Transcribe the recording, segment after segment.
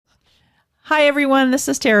Hi, everyone. This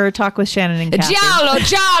is Terror Talk with Shannon and Kathy. Giallo,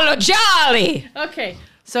 giallo, jolly. Okay,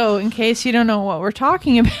 so in case you don't know what we're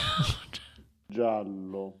talking about.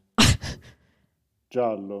 Giallo.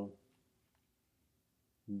 Giallo.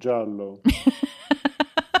 Giallo.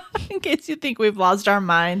 In case you think we've lost our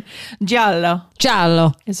mind,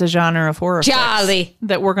 giallo is a genre of horror Jolly. flicks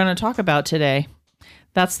that we're going to talk about today.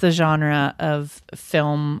 That's the genre of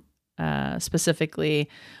film, specifically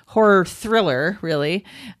horror thriller, really,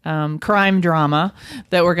 crime drama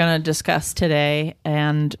that we're going to discuss today.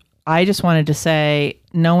 And I just wanted to say,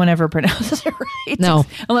 no one ever pronounces it right. No.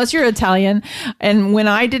 Unless you're Italian. And when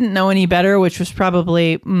I didn't know any better, which was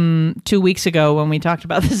probably 2 weeks ago when we talked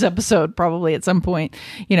about this episode, probably at some point,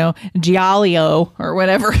 Giallo or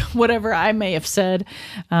whatever I may have said.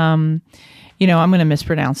 I'm going to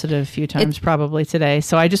mispronounce it a few times probably today.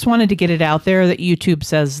 So I just wanted to get it out there that YouTube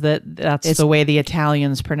says that's the way the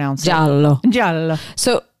Italians pronounce Giallo. it. Giallo.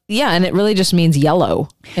 So, yeah, and it really just means yellow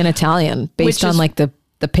in Italian based on like the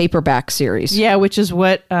paperback series. Yeah, which is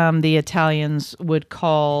what the Italians would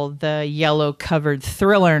call the yellow-covered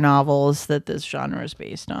thriller novels that this genre is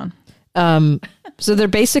based on. So they're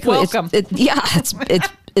basically Welcome.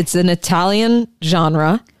 It's an Italian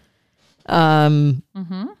genre.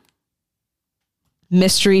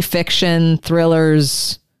 Mystery fiction,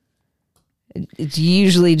 thrillers. It's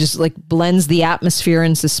usually just like blends the atmosphere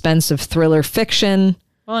and suspense of thriller fiction.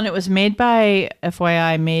 Well, and it was made by like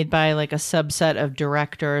a subset of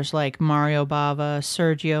directors like Mario Bava,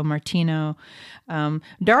 Sergio Martino.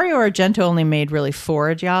 Dario Argento only made really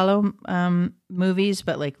 4 Giallo movies,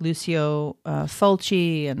 but like Lucio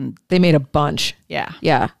Fulci and... They made a bunch. Yeah.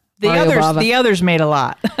 Yeah. The others made a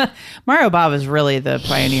lot. Mario Bava is really the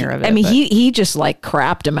pioneer of it. I mean, he just like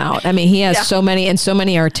crapped them out. I mean, he has so many, and so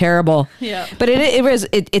many are terrible. Yeah. But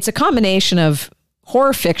it's a combination of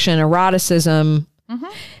horror fiction, eroticism.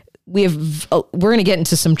 We're going to get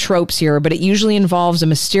into some tropes here, but it usually involves a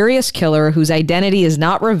mysterious killer whose identity is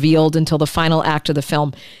not revealed until the final act of the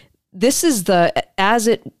film. This is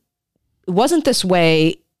it wasn't this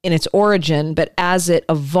way in its origin, but as it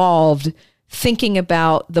evolved, thinking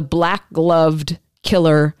about the black-gloved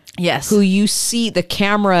killer. Yes. Who you see, the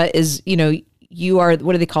camera is, you are,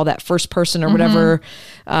 what do they call that, first person or whatever,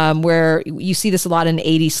 where you see this a lot in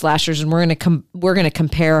 80s slashers, and we're going to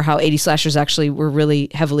compare how 80s slashers actually were really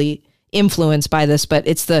heavily influenced by this, but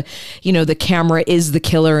it's the camera is the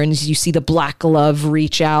killer, and you see the black glove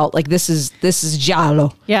reach out. Like this is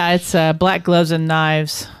giallo. Yeah, it's black gloves and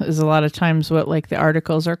knives is a lot of times what like the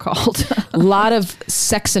articles are called. A lot of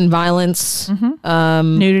sex and violence,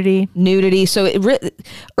 nudity. So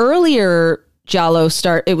earlier giallo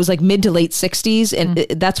it was like mid to late 60s, and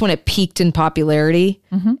that's when it peaked in popularity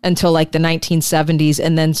until like the 1970s,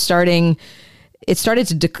 and then it started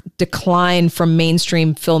to decline from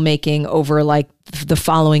mainstream filmmaking over like the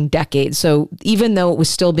following decade. So even though it was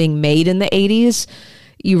still being made in the 80s,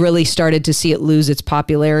 you really started to see it lose its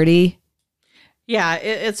popularity. Yeah,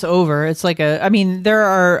 it's over. It's like there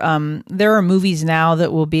are movies now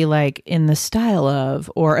that will be like in the style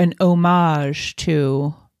of or an homage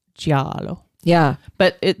to giallo. Yeah.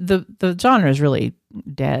 But the genre is really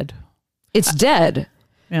dead. It's dead.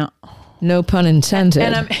 Yeah. No pun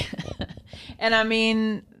intended. And I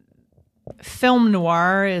mean, film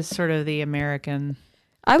noir is sort of the American.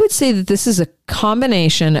 I would say that this is a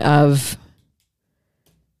combination of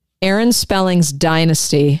Aaron Spelling's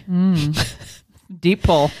Dynasty. Deep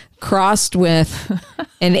pull. Crossed with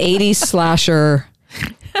an 80s slasher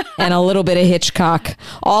and a little bit of Hitchcock,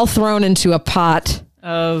 all thrown into a pot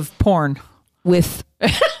of porn with...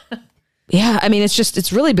 Yeah, I mean,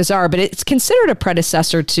 it's really bizarre, but it's considered a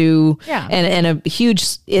predecessor to and a huge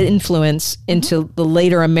influence into the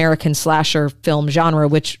later American slasher film genre,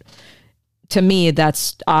 which to me,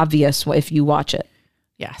 that's obvious if you watch it.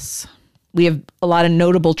 Yes. We have a lot of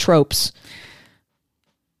notable tropes.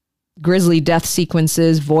 Grisly death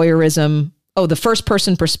sequences, voyeurism. Oh, the first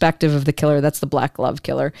person perspective of the killer. That's the black glove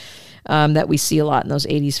killer that we see a lot in those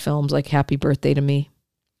 80s films like Happy Birthday to Me.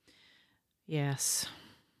 Yes.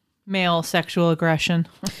 Male sexual aggression.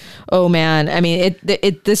 Oh man, I mean,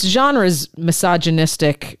 this genre is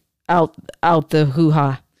misogynistic out the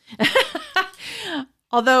hoo-ha.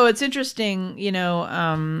 Although it's interesting,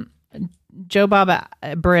 Joe Bob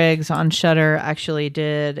Briggs on Shudder actually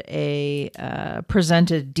did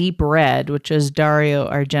presented Deep Red, which is Dario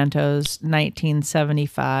Argento's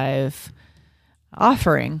 1975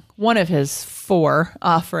 offering, one of his 4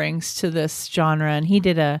 offerings to this genre, and he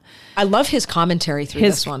did I love his commentary through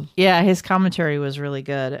this one. Yeah, his commentary was really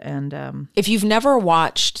good, and if you've never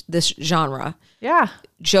watched this genre, yeah,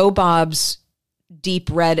 Joe Bob's Deep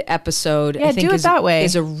Red episode, Yeah, do it that way.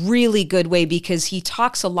 is a really good way, because he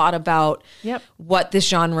talks a lot about Yep. what this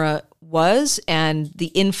genre was and the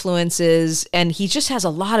influences. And he just has a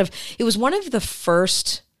lot of, it was one of the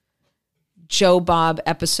first Joe Bob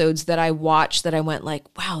episodes that I watched that I went like,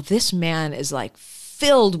 wow, this man is like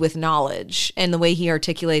filled with knowledge, and the way he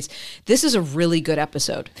articulates, this is a really good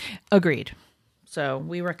episode. Agreed. So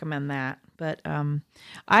we recommend that. But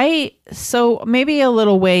so maybe a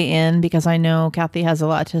little way in, because I know Kathy has a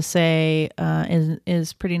lot to say,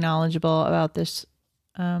 is pretty knowledgeable about this,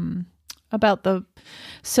 about the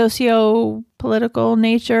socio-political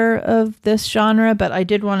nature of this genre. But I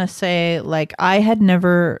did want to say, like, I had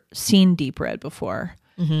never seen Deep Red before.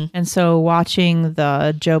 And so watching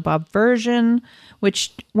the Joe Bob version,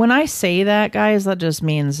 which when I say that, guys, that just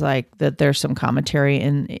means like that there's some commentary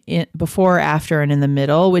in before, after, and in the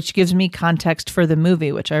middle, which gives me context for the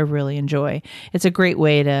movie, which I really enjoy. It's a great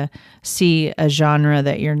way to see a genre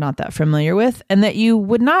that you're not that familiar with, and that you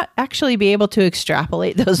would not actually be able to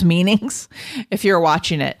extrapolate those meanings if you're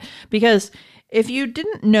watching it. Because if you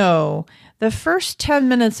didn't know, the first 10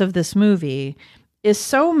 minutes of this movie is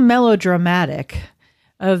so melodramatic,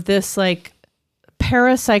 of this like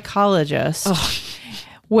parapsychologist,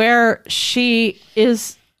 where she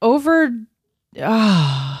is over.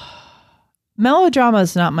 Melodrama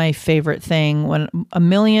is not my favorite thing. When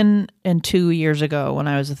 1,000,002 years ago, when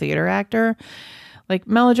I was a theater actor, like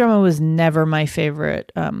melodrama was never my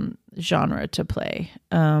favorite genre to play,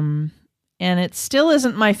 and it still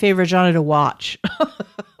isn't my favorite genre to watch.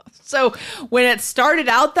 So when it started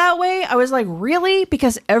out that way, I was like, really?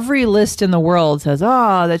 Because every list in the world says,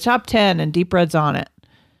 the top 10 and Deep Red's on it.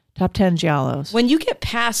 Top 10 giallos. When you get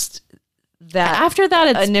past that, after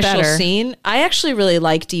that, it's initial better. scene, I actually really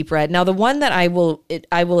like Deep Red. Now, the one that I will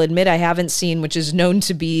admit I haven't seen, which is known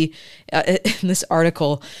to be in this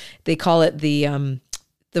article, they call it the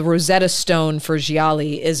Rosetta Stone for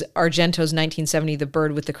gialli, is Argento's 1970 The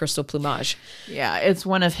Bird with the Crystal Plumage. Yeah, it's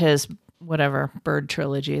one of his whatever bird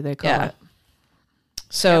trilogy they call it.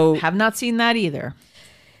 So have not seen that either.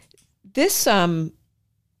 This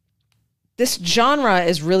this genre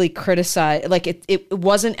is really criticized. Like it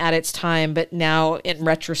wasn't at its time, but now in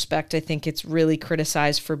retrospect, I think it's really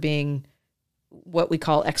criticized for being what we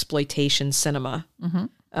call exploitation cinema.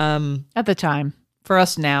 At the time, for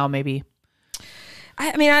us now, maybe.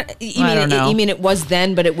 I mean, it was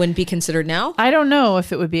then, but it wouldn't be considered now. I don't know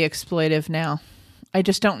if it would be exploitive now. I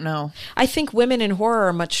just don't know. I think women in horror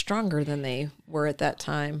are much stronger than they were at that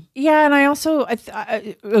time. Yeah, and I also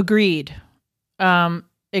I agreed.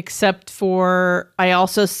 Except for, I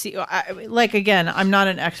also see, again, I'm not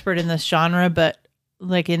an expert in this genre, but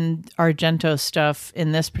like in Argento stuff,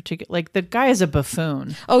 in this particular, like the guy is a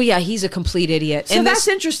buffoon. Oh yeah, he's a complete idiot. So that's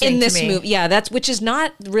interesting in this to me. movie. Yeah, which is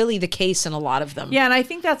not really the case in a lot of them. Yeah, and I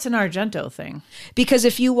think that's an Argento thing. Because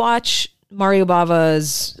if you watch Mario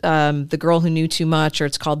Bava's The Girl Who Knew Too Much, or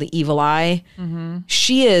it's called The Evil Eye,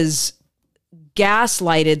 she is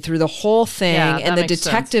gaslighted through the whole thing, and the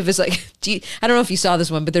detective is like, I don't know if you saw this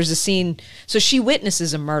one, but there's a scene, so she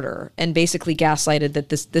witnesses a murder and basically gaslighted that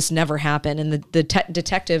this never happened, and the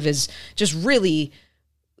detective is just really,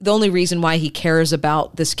 the only reason why he cares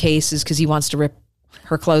about this case is because he wants to rip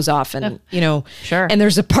her clothes off, and Sure. And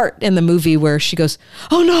there's a part in the movie where she goes,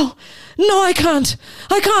 "Oh no, I can't,"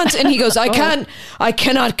 and he goes, I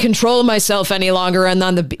cannot control myself any longer. And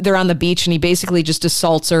they're on the beach, and he basically just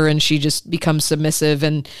assaults her, and she just becomes submissive.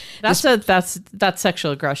 And that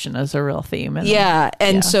sexual aggression is a real theme.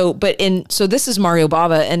 So this is Mario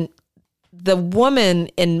Bava, and the woman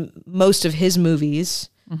in most of his movies.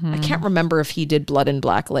 I can't remember if he did Blood and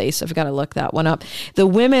Black Lace. I've got to look that one up. The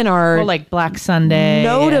women are like Black Sunday,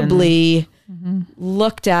 notably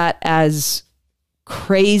looked at as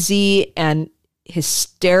crazy and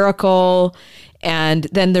hysterical. And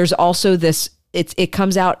then there's also this, it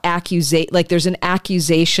comes out there's an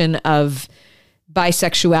accusation of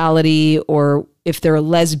bisexuality, or if they're a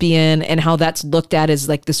lesbian, and how that's looked at as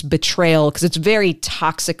like this betrayal, because it's very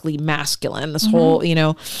toxically masculine, this whole,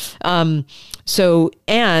 so,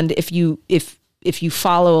 and if you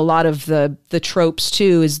follow a lot of the tropes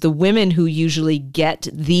too, is the women who usually get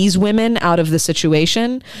these women out of the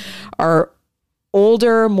situation are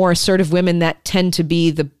older, more assertive women that tend to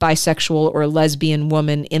be the bisexual or lesbian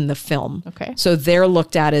woman in the film. Okay. So they're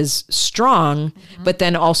looked at as strong, but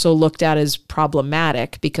then also looked at as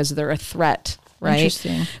problematic because they're a threat, right?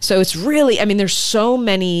 Interesting. So it's really, I mean, there's so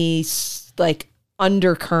many like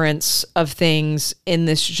undercurrents of things in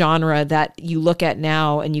this genre that you look at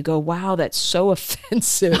now and you go, wow, that's so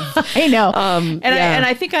offensive. I know.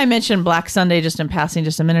 I think I mentioned Black Sunday just in passing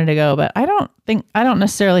just a minute ago, but I don't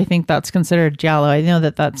necessarily think that's considered giallo. I know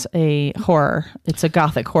that that's a horror. It's a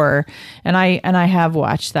gothic horror. And I have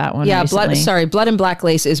watched that one. Yeah. Recently. Blood and Black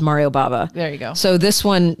Lace is Mario Bava. There you go. So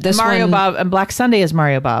Mario Bava and Black Sunday is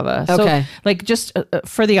Mario Bava. Okay. So like just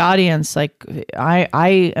for the audience, like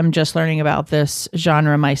I am just learning about this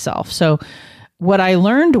genre myself. So what I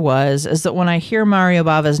learned is that when I hear Mario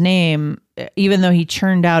Bava's name, even though he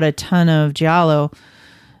churned out a ton of giallo,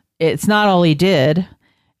 it's not all he did.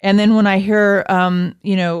 And then when I hear,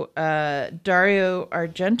 Dario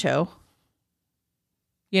Argento,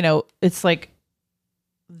 it's like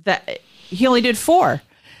that he only did 4.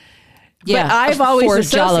 Yeah, but I've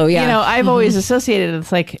always giallo. Yeah, I've always associated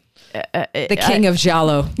it's like the king of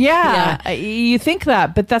giallo. Yeah, you think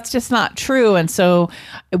that, but that's just not true. And so,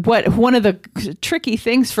 one of the tricky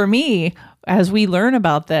things for me as we learn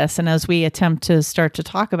about this and as we attempt to start to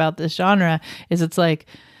talk about this genre is it's like,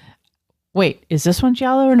 wait, is this one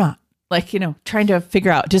giallo or not? Like, trying to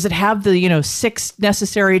figure out, does it have the, 6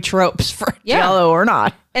 necessary tropes for giallo or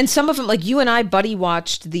not? And some of them, like you and I buddy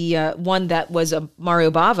watched the one that was a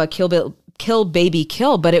Mario Bava, Kill Baby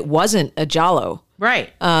Kill, but it wasn't a giallo.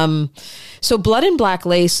 Right. So Blood and Black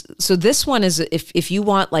Lace. So this one is, if you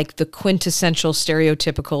want like the quintessential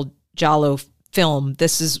stereotypical giallo film,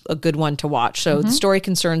 this is a good one to watch. So the story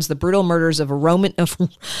concerns the brutal murders of a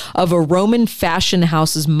Roman fashion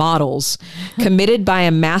house's models committed by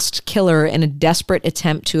a masked killer in a desperate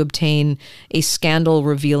attempt to obtain a scandal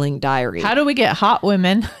revealing diary. How do we get hot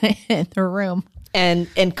women in the room? And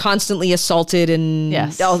constantly assaulted and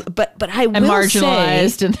but I will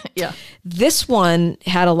marginalized say, and this one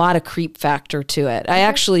had a lot of creep factor to it. I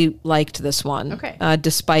actually liked this one,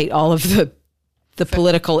 despite all of the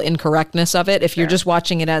political incorrectness of it. If you're just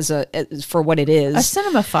watching it as for what it is, a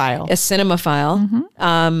cinemaphile.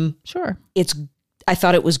 Sure, I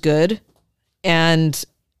thought it was good, but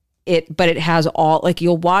it has all, like,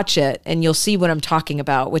 you'll watch it and you'll see what I'm talking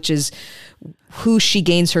about, which is who she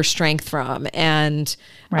gains her strength from. And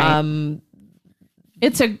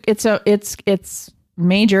it's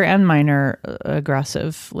major and minor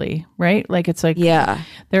aggressively, right? Like it's like,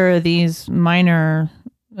 there are these minor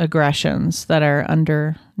aggressions that are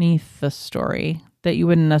underneath the story that you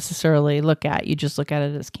wouldn't necessarily look at. You just look at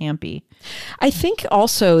it as campy. I think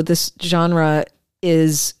also this genre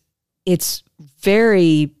it's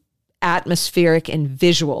very atmospheric and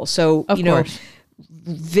visual. So, of course,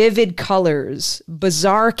 vivid colors,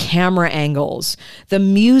 bizarre camera angles, the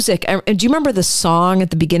music. And do you remember the song at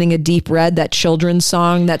the beginning of Deep Red, that children's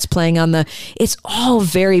song that's playing it's all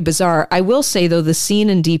very bizarre. I will say though, the scene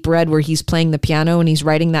in Deep Red where he's playing the piano and he's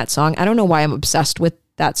writing that song, I don't know why I'm obsessed with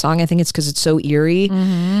that song. I think it's because it's so eerie.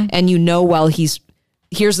 And while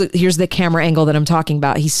here's the camera angle that I'm talking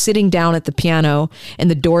about. He's sitting down at the piano and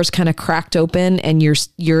the door's kind of cracked open and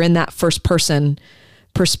you're in that first person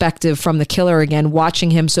perspective from the killer again,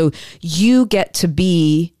 watching him. So you get to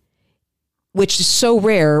be, which is so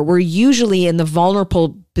rare, we're usually in the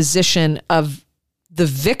vulnerable position of the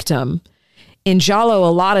victim. In giallo,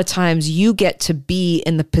 a lot of times you get to be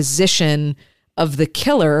in the position of the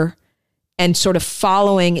killer and sort of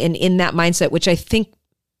following and in that mindset, which I think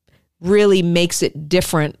really makes it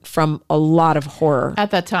different from a lot of horror at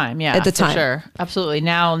that time. Yeah, at the time, sure, absolutely.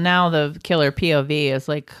 Now the killer POV is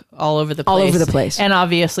like all over the place, and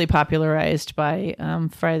obviously popularized by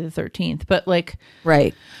Friday the 13th. But like,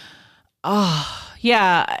 right?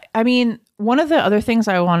 Yeah. I mean, one of the other things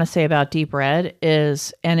I want to say about Deep Red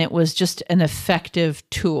is, and it was just an effective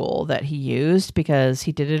tool that he used because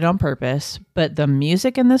he did it on purpose. But the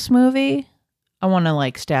music in this movie, I want to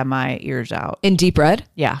like stab my ears out. In Deep Red?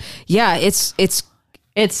 Yeah. Yeah, it's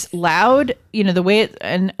loud, the way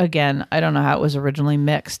and again, I don't know how it was originally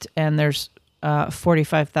mixed, and there's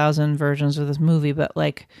 45,000 versions of this movie, but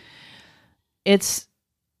like it's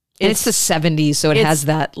the 70s, so it has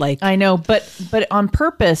that, like, I know, but on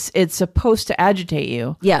purpose it's supposed to agitate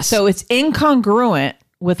you. Yes. So it's incongruent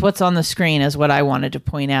with what's on the screen is what I wanted to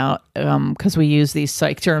point out, because we use these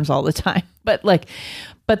psych terms all the time.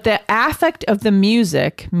 But the affect of the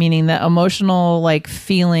music, meaning the emotional like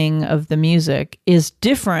feeling of the music, is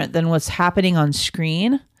different than what's happening on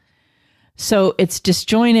screen. So it's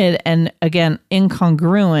disjointed and, again,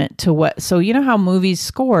 incongruent to what. So you know how movies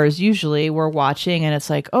scores, usually we're watching and it's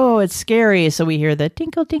like, oh, it's scary. So we hear the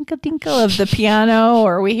tinkle, tinkle, tinkle of the piano,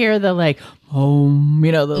 or we hear the like, the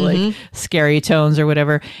like scary tones or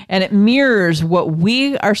whatever. And it mirrors what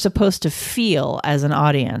we are supposed to feel as an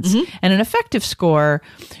audience. And an effective score,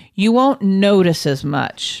 you won't notice as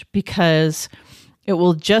much because it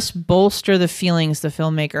will just bolster the feelings the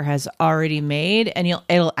filmmaker has already made, and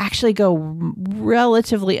it'll actually go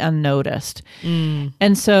relatively unnoticed.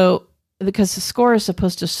 And so, because the score is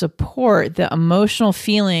supposed to support the emotional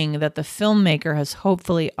feeling that the filmmaker has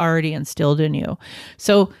hopefully already instilled in you.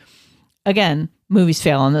 So, again, movies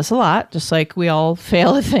fail on this a lot, just like we all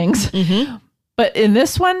fail at things. But in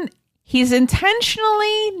this one, he's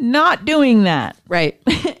intentionally not doing that. Right.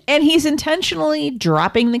 And he's intentionally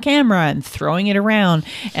dropping the camera and throwing it around.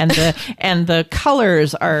 And the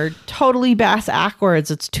colors are totally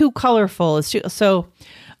backwards. It's too colorful. So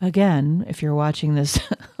again, if you're watching this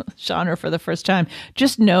genre for the first time,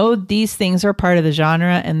 just know these things are part of the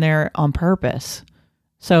genre and they're on purpose.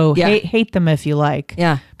 So hate them if you like.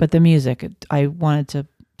 Yeah. But the music, I wanted to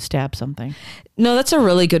stab something. No, that's a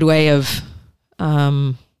really good way of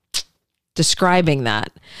describing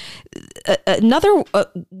that. Another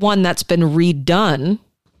one that's been redone,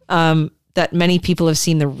 that many people have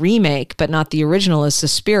seen the remake, but not the original, is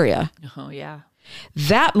Suspiria. Oh, yeah.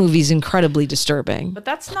 That movie's incredibly disturbing. But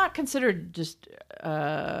that's not considered just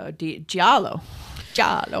giallo.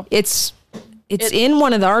 Giallo. It's in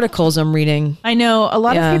one of the articles I'm reading. I know a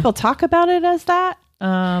lot of people talk about it as that.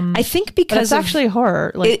 I think because it's actually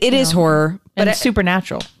horror. Like, it is horror, but it's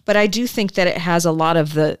supernatural. But I do think that it has a lot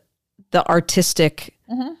of the artistic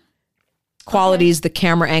qualities, the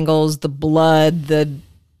camera angles, the blood, the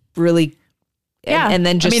really, and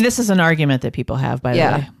then just. I mean, this is an argument that people have, by the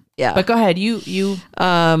way. Yeah. But go ahead. You.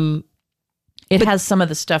 It has some of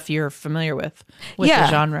the stuff you're familiar with the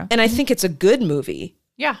genre, and I think it's a good movie.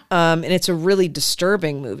 Yeah. And it's a really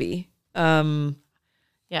disturbing movie.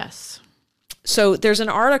 Yes. So there's an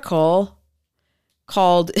article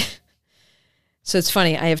called. So it's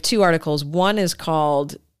funny. I have two articles. One is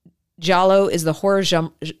called Giallo is the horror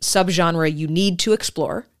subgenre you need to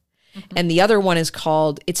explore. And the other one is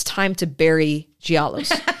called It's Time to Bury Giallos.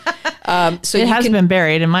 So it has been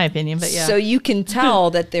buried, in my opinion, but yeah. So you can tell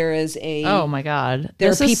that there is a... Oh my God.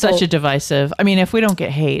 This is such a divisive... I mean, if we don't get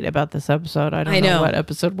hate about this episode, I don't know what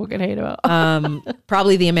episode we'll get hate about.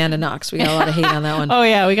 Probably the Amanda Knox. We got a lot of hate on that one. Oh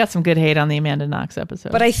yeah, we got some good hate on the Amanda Knox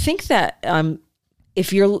episode. But I think that... I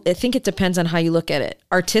think it depends on how you look at it.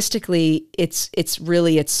 Artistically, it's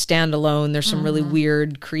standalone. There's some really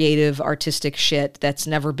weird, creative, artistic shit that's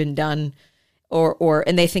never been done,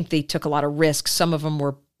 and they think they took a lot of risks. Some of them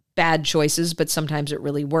were bad choices, but sometimes it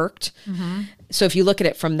really worked. So if you look at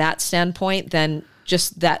it from that standpoint, then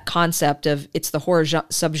just that concept of it's the horror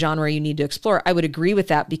subgenre you need to explore, I would agree with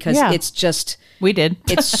that because it's just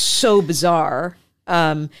it's so bizarre.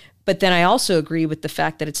 But then I also agree with the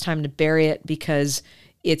fact that it's time to bury it because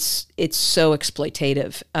it's so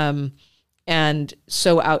exploitative and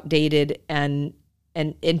so outdated and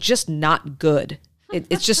just not good.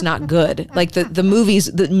 It's just not good. Like the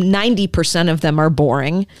movies, 90% of them are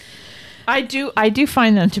boring. I do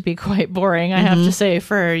find them to be quite boring. I have to say,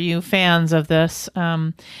 for you fans of this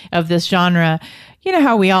genre, you know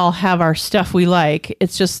how we all have our stuff we like.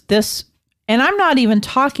 It's just this. And I'm not even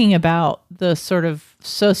talking about the sort of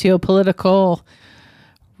socio-political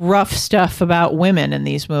rough stuff about women in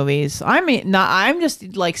these movies. I mean, I'm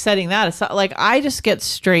just like setting that aside. Like, I just get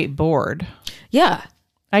straight bored. Yeah.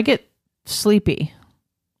 I get sleepy.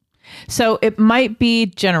 So it might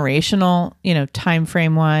be generational, time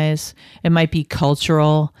frame wise. It might be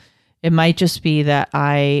cultural. It might just be that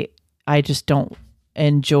I just don't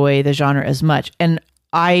enjoy the genre as much. And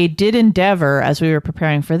I did endeavor as we were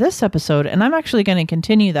preparing for this episode, and I'm actually going to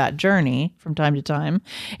continue that journey from time to time,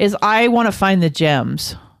 is I want to find the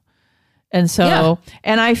gems. And so,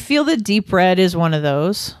 and I feel that Deep Red is one of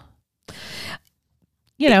those.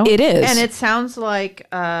 It is. And it sounds like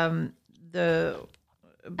I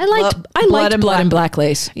liked Blood and Black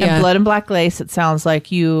Lace. Yeah. And Blood and Black Lace, it sounds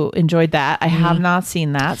like you enjoyed that. I have not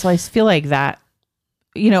seen that. So I feel like that,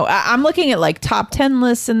 I'm looking at like top 10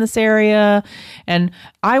 lists in this area, and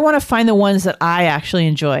I want to find the ones that I actually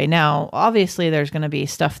enjoy. Now, obviously there's going to be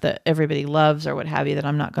stuff that everybody loves or what have you that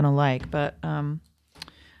I'm not going to like, but I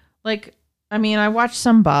watched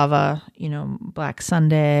some Bava, Black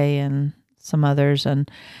Sunday and some others,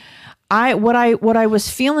 and what I was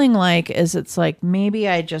feeling like is it's like maybe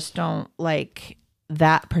I just don't like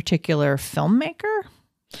that particular filmmaker.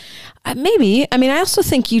 Maybe. I mean, I also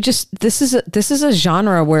think this is a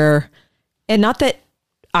genre where And not that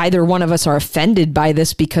either one of us are offended by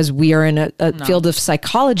this because we are in a field of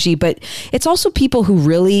psychology, but it's also people who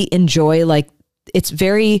really enjoy, like, it's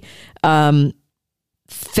very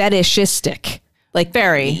fetishistic. Like,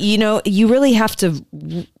 very, you know, you really have to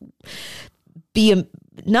be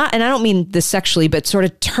not, and I don't mean this sexually, but sort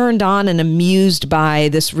of turned on and amused by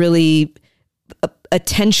this really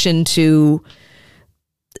attention to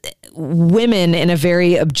women in a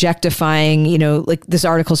very objectifying, you know, like this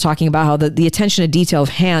article is talking about how the attention to detail of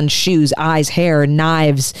hands, shoes, eyes, hair,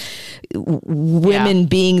 knives, women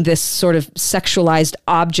being this sort of sexualized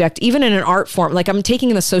object, even in an art form. Like, I'm taking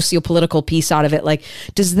the sociopolitical piece out of it. Like,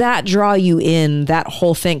 does that draw you in, that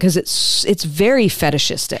whole thing? Because it's very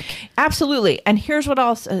fetishistic. Absolutely. And here's what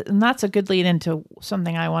else, and that's a good lead into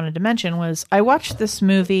something I wanted to mention, was I watched this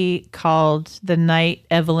movie called The Night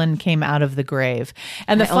Evelyn Came Out of the Grave.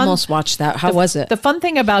 And I almost watched that. How was it? The fun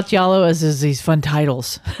thing about Giallo is these fun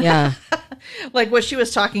titles. Yeah. Like what she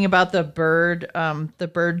was talking about, the bird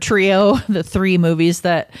trio, the 3 movies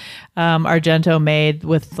that Argento made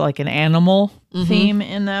with like an animal theme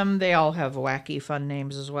in them. They all have wacky, fun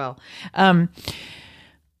names as well.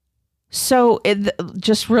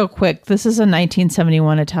 Just real quick, this is a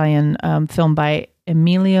 1971 Italian film by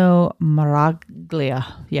Emilio Maraglia.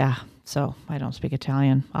 Yeah. So I don't speak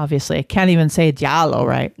Italian. Obviously, I can't even say giallo,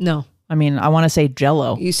 right? No. I mean, I want to say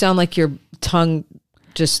jello. You sound like your tongue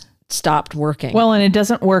just stopped working. Well, and it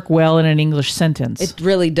doesn't work well in an English sentence. It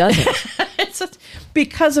really doesn't.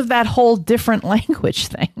 Because of that whole different language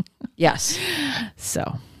thing. Yes.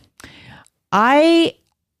 So the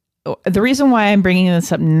reason why I'm bringing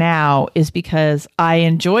this up now is because I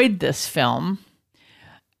enjoyed this film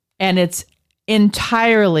and it's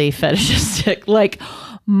entirely fetishistic, like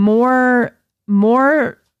more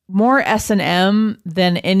S&M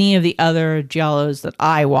than any of the other giallos that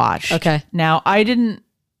I watched. Okay. Now, I didn't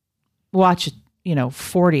watch,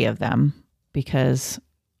 40 of them because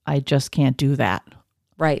I just can't do that.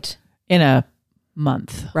 Right. In a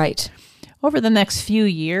month. Right. Over the next few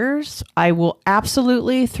years, I will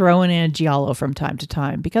absolutely throw in a giallo from time to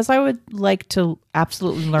time because I would like to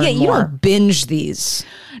absolutely learn more. Yeah, you don't binge these.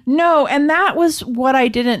 No, and that was what I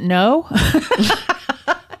didn't know.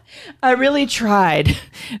 I really tried.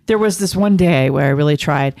 There was this one day where I really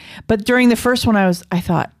tried, but during the first one, I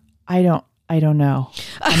thought, I don't know.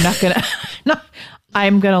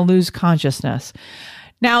 I'm gonna lose consciousness.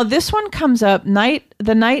 Now this one comes up.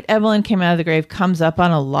 The Night Evelyn Came Out of the Grave comes up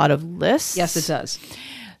on a lot of lists. Yes, it does.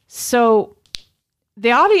 So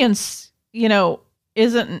the audience, the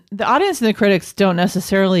audience and the critics don't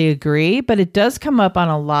necessarily agree, but it does come up on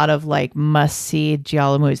a lot of like must-see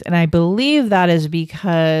giallo movies. And I believe that is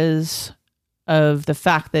because of the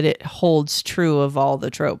fact that it holds true of all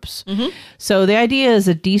the tropes. Mm-hmm. So the idea is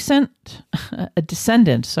a descendant,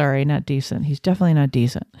 not decent. He's definitely not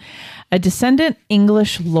decent. A descendant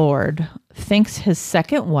English lord thinks his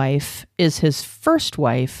second wife is his first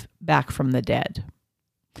wife back from the dead.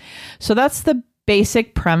 So that's the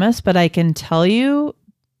basic premise, but I can tell you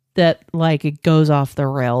that like it goes off the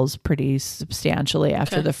rails pretty substantially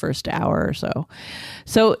after the first hour or so.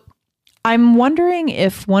 So I'm wondering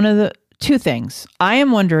if two things. I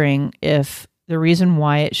am wondering if the reason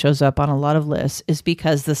why it shows up on a lot of lists is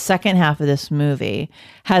because the second half of this movie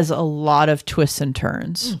has a lot of twists and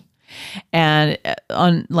turns and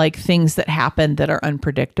on like things that happen that are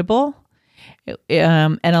unpredictable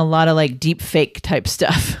and a lot of like deep fake type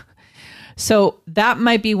stuff. So that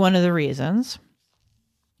might be one of the reasons.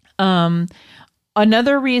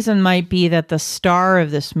 Another reason might be that the star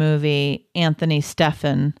of this movie, Anthony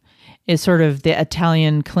Stephan, is sort of the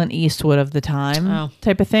Italian Clint Eastwood of the time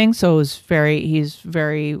type of thing. So he was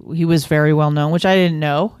very well known, which I didn't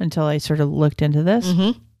know until I sort of looked into this.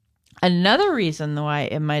 Mm-hmm. Another reason why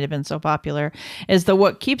it might have been so popular is that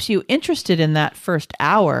what keeps you interested in that first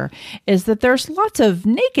hour is that there's lots of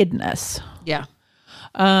nakedness. Yeah.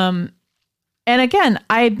 And again,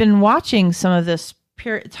 I've been watching some of this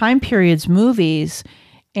time periods movies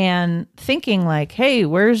and thinking like, hey,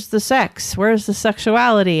 where's the sex? Where's the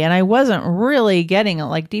sexuality? And I wasn't really getting it.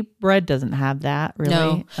 Like Deep Red doesn't have that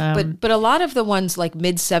really. No, but a lot of the ones like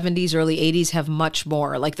mid 70s, early 80s have much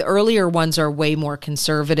more. Like the earlier ones are way more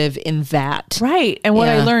conservative in that. Right. And what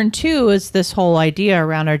I learned too is this whole idea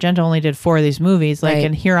around Argento only did 4 of these movies. Like,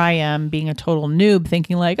 and here I am being a total noob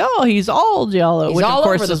thinking like, oh, he's all giallo, which of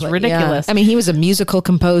course is ridiculous. Yeah. I mean, he was a musical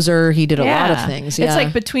composer. He did a lot of things. Yeah. It's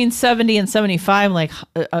like between 70 and 75, like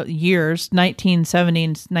years, 1970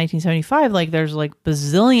 and 1975, like there's like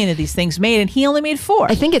bazillion of these things made and he only made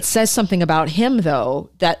 4. I think it says something about him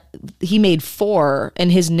though, that he made 4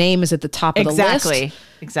 and his name is at the top of the list.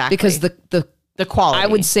 Exactly. Because the the quality. I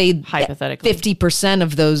would say hypothetically 50%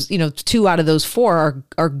 of those, 2 out of those 4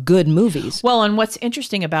 are good movies. Well, and what's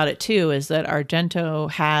interesting about it too is that Argento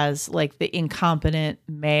has like the incompetent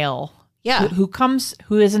male,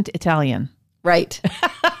 who isn't Italian, right?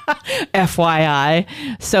 FYI.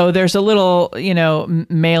 So there's a little,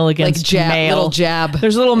 male against male. Little jab.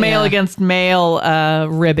 There's a little male against male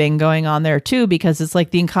ribbing going on there too, because it's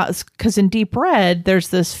like because in Deep Red, there's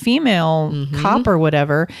this female cop or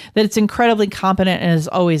whatever that it's incredibly competent and is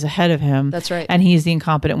always ahead of him. That's right. And he's the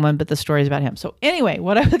incompetent one, but the story's about him. So anyway,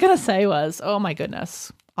 what I was going to say was, oh my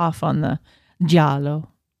goodness, off on the giallo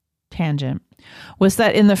tangent, was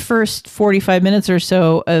that in the first 45 minutes or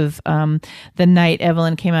so of the night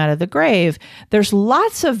Evelyn came out of the grave, there's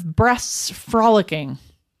lots of breasts frolicking.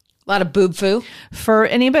 A lot of boob foo. For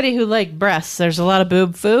anybody who like breasts, there's a lot of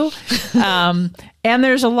boob foo. And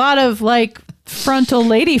there's a lot of like frontal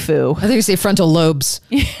lady foo. I think you say frontal lobes.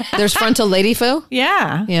 There's frontal lady foo?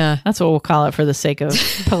 Yeah. Yeah. That's what we'll call it for the sake of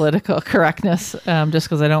political correctness, just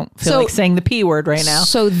because I don't feel like saying the P word right now.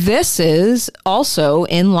 So this is also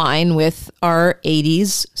in line with our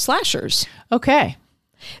 80s slashers. Okay.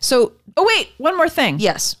 So, oh, wait, one more thing.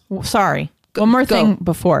 Yes. Sorry. One more thing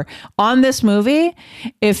before. On this movie,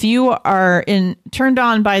 if you are turned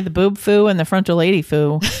on by the boob foo and the frontal lady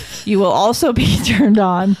foo, you will also be turned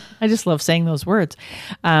on. I just love saying those words.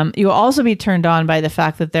 You will also be turned on by the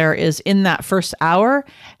fact that there is, in that first hour,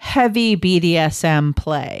 heavy BDSM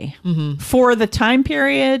play for the time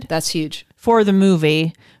period. That's huge. For the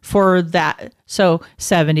movie, for that. So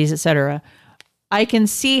 70s, etc. I can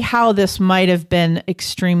see how this might have been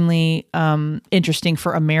extremely interesting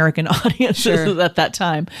for American audiences at that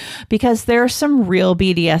time, because there's some real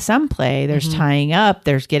BDSM play. There's tying up.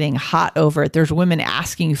 There's getting hot over it. There's women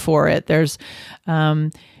asking for it. There's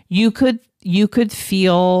you could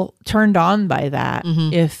feel turned on by that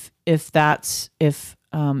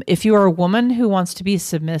if you are a woman who wants to be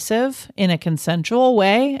submissive in a consensual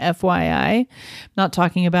way, FYI, not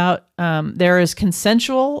talking about, there is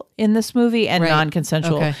consensual in this movie and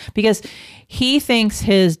non-consensual, because he thinks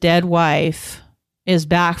his dead wife is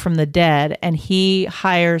back from the dead and he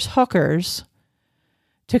hires hookers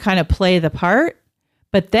to kind of play the part.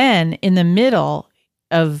 But then in the middle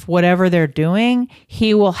of whatever they're doing,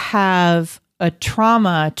 he will have a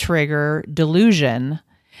trauma trigger delusion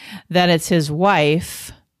that it's his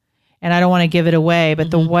wife, and I don't want to give it away,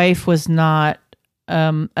 but the wife was not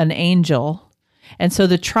an angel. And so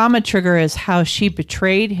the trauma trigger is how she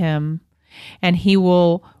betrayed him, and he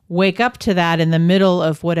will wake up to that in the middle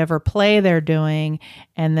of whatever play they're doing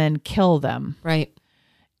and then kill them. Right.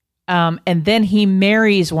 And then he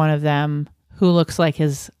marries one of them who looks like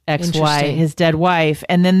his ex-wife, his dead wife.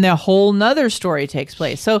 And then the whole nother story takes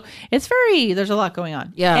place. So it's there's a lot going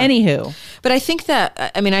on. Yeah. Anywho. But I think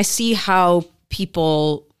that, I see how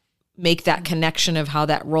people make that connection of how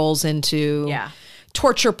that rolls into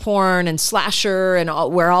torture porn and slasher and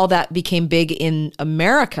where all that became big in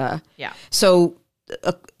America. Yeah. So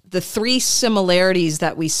the 3 similarities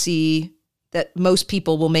that we see that most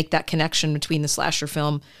people will make that connection between the slasher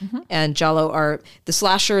film and giallo are the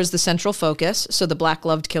slasher is the central focus. So the black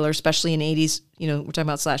gloved killer, especially in 80s, we're talking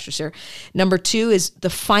about slashers here. Number 2 is the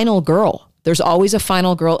final girl. There's always a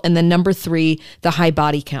final girl. And then number 3, the high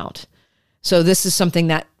body count. So this is something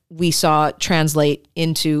that we saw translate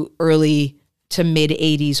into early to mid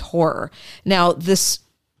 80s horror. Now this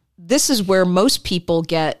is where most people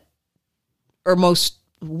get, or most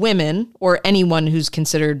women or anyone who's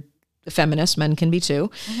considered feminist, men can be too,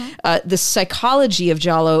 the psychology of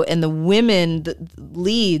giallo and the women, the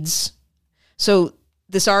leads. So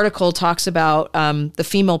this article talks about the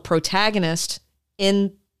female protagonist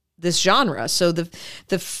in this genre. So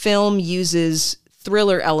the film uses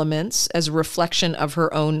thriller elements as a reflection of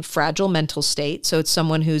her own fragile mental state. So it's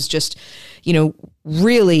someone who's just,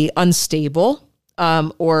 really unstable,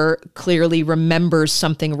 or clearly remembers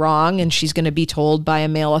something wrong, and she's going to be told by a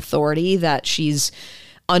male authority that she's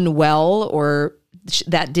unwell or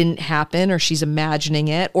that didn't happen, or she's imagining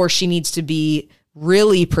it, or she needs to be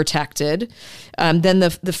really protected. Then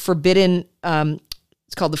the forbidden,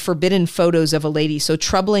 it's called The Forbidden Photos of a Lady. So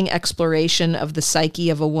troubling exploration of the psyche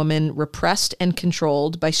of a woman repressed and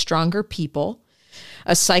controlled by stronger people,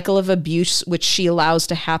 a cycle of abuse which she allows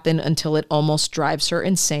to happen until it almost drives her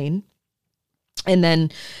insane. And then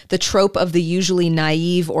the trope of the usually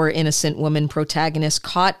naive or innocent woman protagonist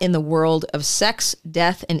caught in the world of sex,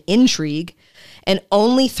 death, and intrigue. And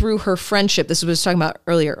only through her friendship, this is what I was talking about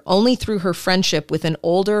earlier, only through her friendship with an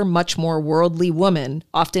older, much more worldly woman,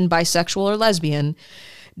 often bisexual or lesbian,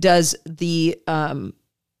 does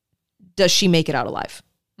she make it out alive.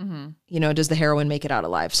 You know, does the heroine make it out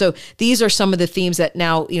alive? So these are some of the themes that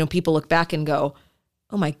now, you know, people look back and go,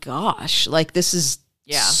 oh my gosh, like this is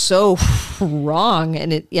so wrong.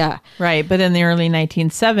 And it, Right. But in the early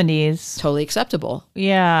 1970s, totally acceptable.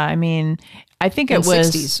 Yeah. I mean, I think it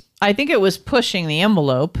was 60s. I think it was pushing the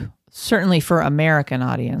envelope, certainly for American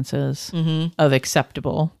audiences, of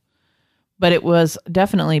acceptable. But it was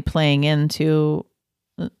definitely playing into,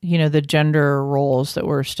 you know, the gender roles that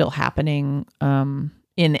were still happening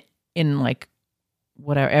in like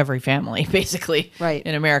whatever, every family basically, right,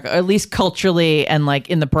 in America, or at least culturally and like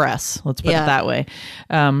in the press. Let's put it that way,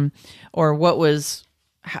 or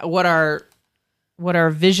what our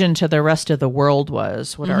vision to the rest of the world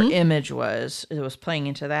was, what our image was. It was playing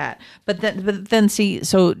into that. But then see,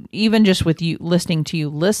 so even just with you listening to you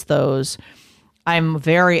list those, I'm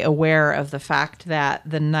very aware of the fact that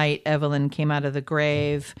the night Evelyn came out of the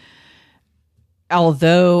grave,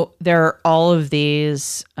 although there are all of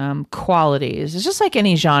these qualities, it's just like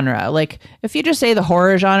any genre. Like if you just say the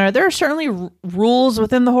horror genre, there are certainly rules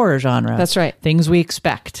within the horror genre. That's right. Things we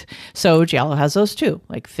expect. So Giallo has those too,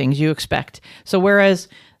 like things you expect. So whereas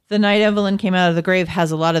The Night Evelyn Came Out of the Grave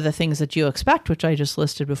has a lot of the things that you expect, which I just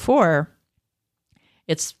listed before,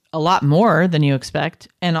 it's a lot more than you expect,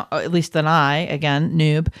 and at least than I, again,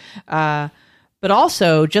 noob. But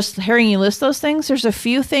also, just hearing you list those things, there's a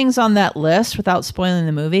few things on that list without spoiling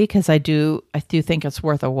the movie, because I do think it's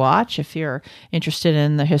worth a watch if you're interested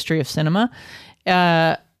in the history of cinema.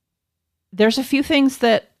 There's a few things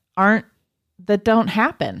that don't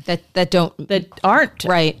happen, that aren't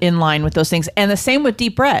right in line with those things, and the same with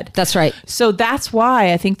Deep Red. That's right. So that's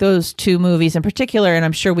why I think those two movies in particular, and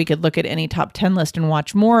I'm sure we could look at any top 10 list and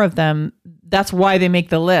watch more of them. That's why they make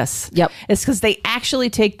the list. Yep, it's because they actually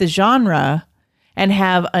take the genre and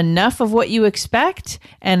have enough of what you expect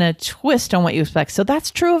and a twist on what you expect. So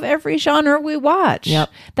that's true of every genre we watch. Yep.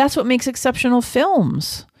 That's what makes exceptional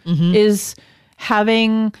films, is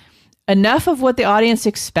having enough of what the audience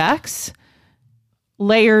expects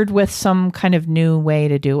layered with some kind of new way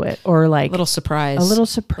to do it, or like a little surprise, little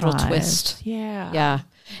twist. Yeah.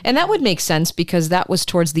 And that would make sense because that was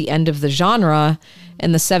towards the end of the genre.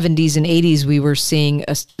 In the 70s and 80s, we were seeing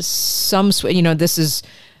this is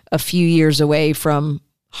a few years away from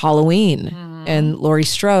Halloween and Laurie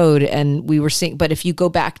Strode, and we were seeing, but if you go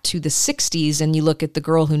back to the 60s and you look at The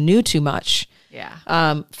Girl Who Knew Too Much,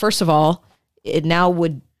 first of all, it now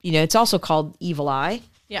would, you know, it's also called Evil Eye.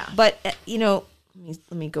 Yeah. But, you know,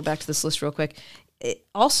 let me go back to this list real quick.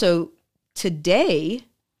 Also, today,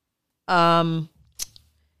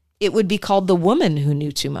 it would be called The Woman Who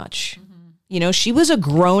Knew Too Much. You know, she was a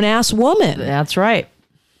grown-ass woman. That's right.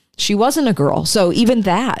 She wasn't a girl. So even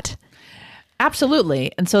that.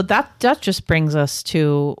 Absolutely. And so that just brings us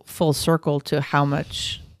to full circle to how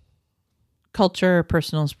much culture,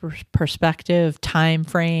 personal perspective, time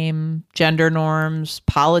frame, gender norms,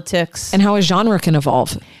 politics. And how a genre can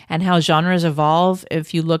evolve. And how genres evolve.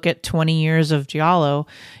 If you look at 20 years of Giallo,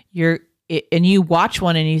 and you watch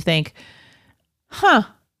one and you think, I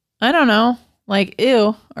don't know, like,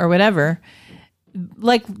 ew, or whatever.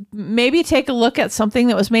 Like, maybe take a look at something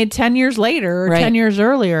that was made 10 years later or 10 years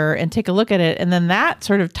earlier and take a look at it. And then that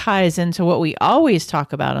sort of ties into what we always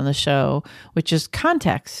talk about on the show, which is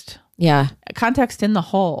context. Yeah. Context in the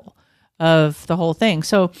whole of the whole thing.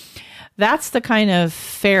 So that's the kind of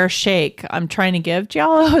fair shake I'm trying to give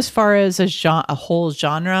Giallo as far as a whole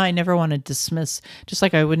genre. I never want to dismiss, just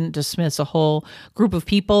like I wouldn't dismiss a whole group of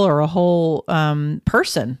people or a whole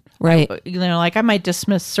person. Right. You know, like I might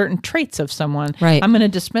dismiss certain traits of someone. Right. I'm going to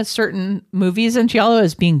dismiss certain movies in Giallo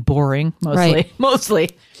as being boring, mostly. Right.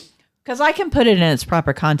 Mostly. Because I can put it in its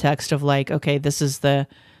proper context of like, okay, this is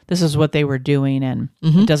what they were doing, and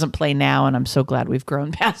it doesn't play now, and I'm so glad we've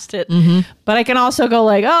grown past it. But I can also go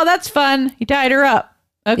like, oh, that's fun. He tied her up.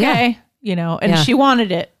 Okay. Yeah. You know, and she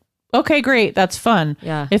wanted it. Okay, great. That's fun.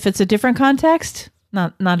 Yeah. If it's a different context,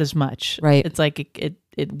 not as much. Right. It's like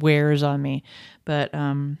it wears on me. But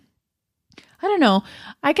I don't know.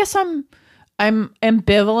 I guess I'm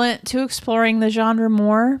ambivalent to exploring the genre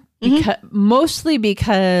more, mostly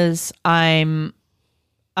because I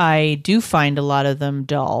do find a lot of them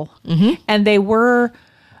dull, and they were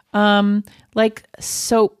like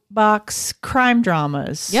soapbox crime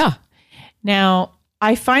dramas. Yeah. Now,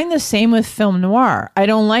 I find the same with film noir. I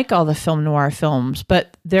don't like all the film noir films,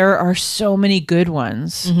 but there are so many good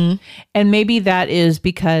ones. And maybe that is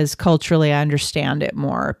because culturally I understand it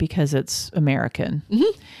more because it's American.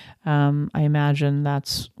 I imagine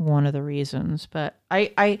that's one of the reasons. But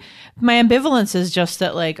my ambivalence is just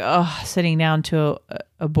that, like, sitting down to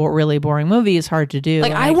a really boring movie is hard to do.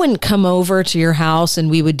 Like, I wouldn't come over to your house and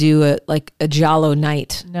we would do a Giallo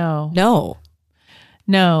night.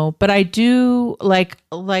 No, but I do like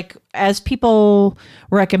as people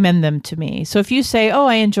recommend them to me. So if you say, "Oh,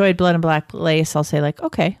 I enjoyed Blood and Black Lace," I'll say like,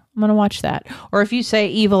 "Okay, I'm going to watch that." Or if you say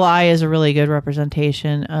Evil Eye is a really good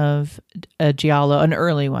representation of a Giallo, an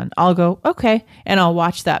early one, I'll go, "Okay," and I'll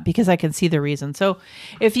watch that because I can see the reason. So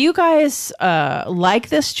if you guys like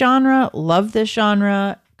this genre, love this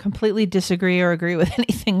genre, completely disagree or agree with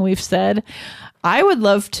anything we've said, I would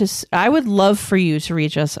love for you to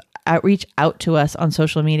reach out to us on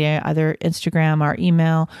social media, either Instagram, our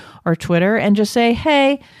email, or Twitter, and just say,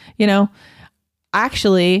 "Hey,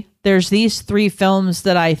 actually, there's these 3 films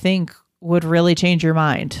that I think would really change your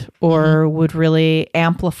mind or would really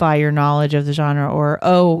amplify your knowledge of the genre," or,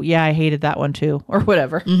 "Oh yeah, I hated that one too," or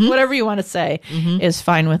whatever. Whatever you want to say is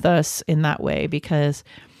fine with us in that way, because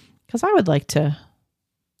I would like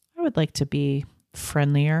to be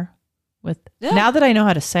friendlier with, now that I know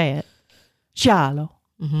how to say it. Giallo.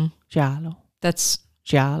 Giallo. That's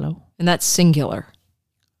Giallo. And that's singular.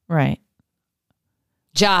 Right.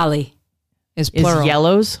 Jolly is plural. Is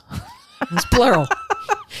yellows? It's plural.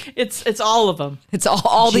 It's all of them. It's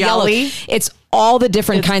all the Jolly. yellows. It's all the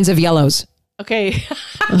different kinds of yellows. Okay.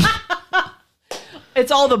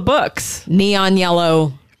 It's all the books. Neon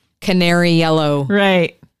yellow, canary yellow.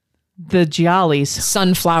 Right. The Giallies.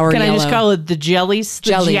 Sunflower yellow. Can I just call it the jellies?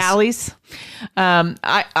 The Giallies.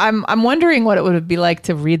 I'm wondering what it would be like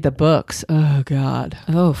to read the books. Oh God.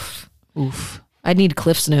 Oof. I'd need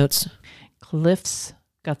Cliff's notes. Cliff's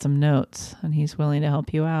got some notes and he's willing to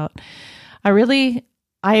help you out. I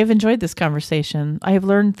have enjoyed this conversation. I have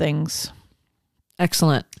learned things.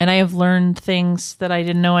 Excellent. And I have learned things that I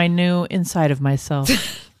didn't know I knew inside of myself.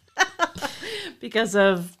 Because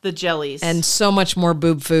of the jellies. And so much more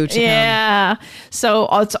boob food to come. So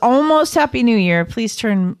it's almost Happy New Year. Please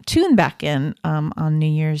tune back in on New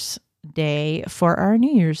Year's Day for our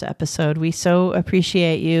New Year's episode. We so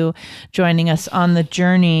appreciate you joining us on the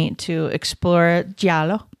journey to explore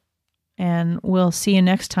Giallo. And we'll see you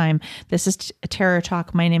next time. This is Terror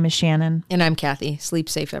Talk. My name is Shannon. And I'm Kathy. Sleep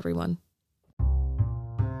safe, everyone.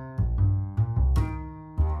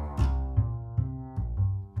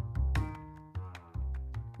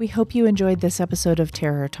 We hope you enjoyed this episode of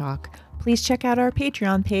Terror Talk. Please check out our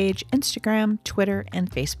Patreon page, Instagram, Twitter, and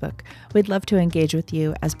Facebook. We'd love to engage with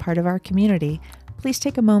you as part of our community. Please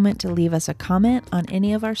take a moment to leave us a comment on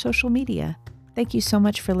any of our social media. Thank you so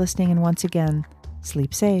much for listening, and once again,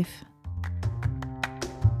 sleep safe.